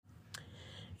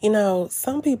You know,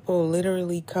 some people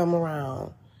literally come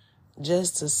around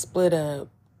just to split up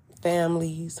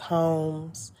families,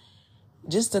 homes,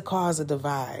 just to cause a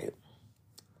divide.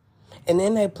 And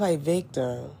then they play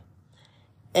victim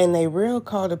and they real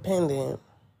codependent.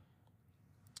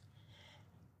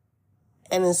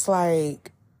 And it's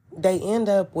like they end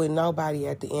up with nobody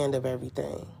at the end of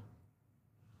everything.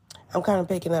 I'm kind of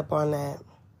picking up on that.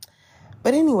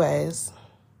 But anyways,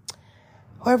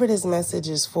 whoever this message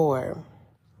is for,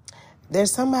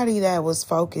 there's somebody that was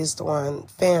focused on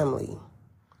family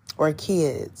or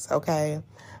kids, okay?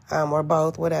 Or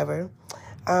both, whatever.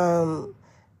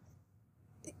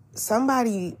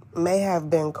 Somebody may have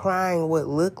been crying what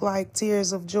looked like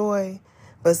tears of joy,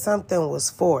 but something was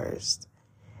forced.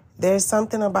 There's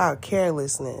something about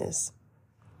carelessness,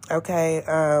 okay?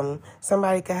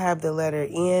 Somebody could have the letter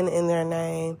N in their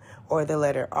name or the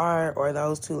letter R, or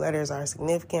those two letters are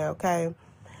significant, okay?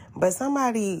 But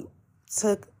somebody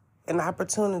took an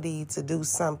opportunity to do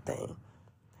something.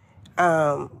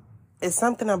 It's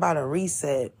something about a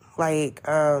reset, like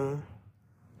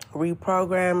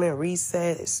reprogramming,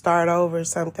 reset, start over,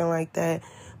 something like that.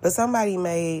 But somebody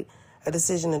made a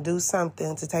decision to do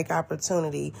something, to take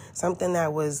opportunity, something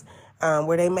that was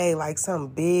where they made like some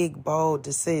big, bold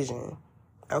decision,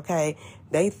 okay?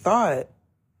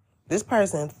 This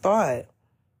person thought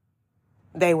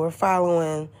they were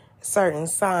following certain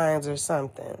signs or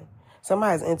something.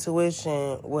 Somebody's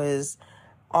intuition was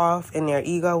off and their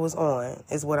ego was on,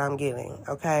 is what I'm getting,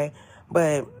 okay?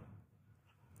 But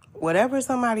whatever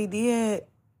somebody did,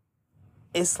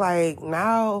 it's like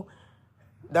now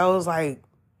those like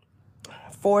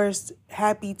forced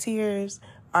happy tears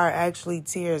are actually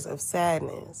tears of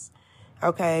sadness,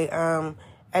 okay?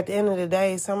 At the end of the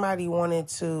day, somebody wanted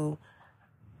to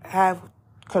have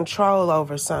control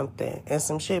over something and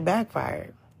some shit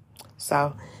backfired.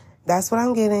 So that's what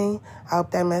I'm getting. I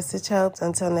hope that message helps.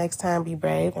 Until next time, be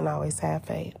brave and always have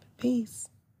faith. Peace.